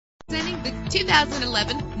Presenting the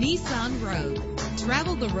 2011 Nissan Rogue.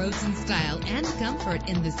 Travel the roads in style and comfort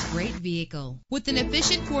in this great vehicle. With an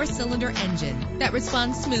efficient 4-cylinder engine that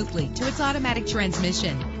responds smoothly to its automatic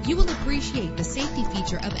transmission, you will appreciate the safety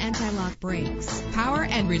feature of anti-lock brakes. Power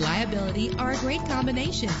and reliability are a great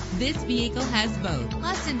combination. This vehicle has both.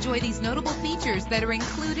 Plus, enjoy these notable features that are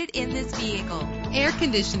included in this vehicle: air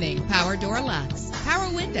conditioning, power door locks,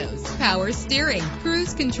 power windows, power steering,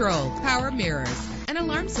 cruise control, power mirrors, an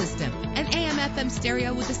alarm system, an AM/FM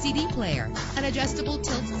stereo with a CD player, an adjustable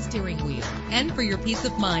tilt steering wheel. And for your peace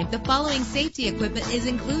of mind, the following safety equipment is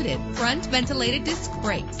included: front ventilated disc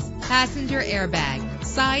brakes, passenger airbag,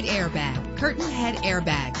 side airbag, curtain head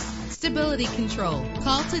airbags, stability control.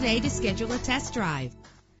 Call today to schedule a test drive.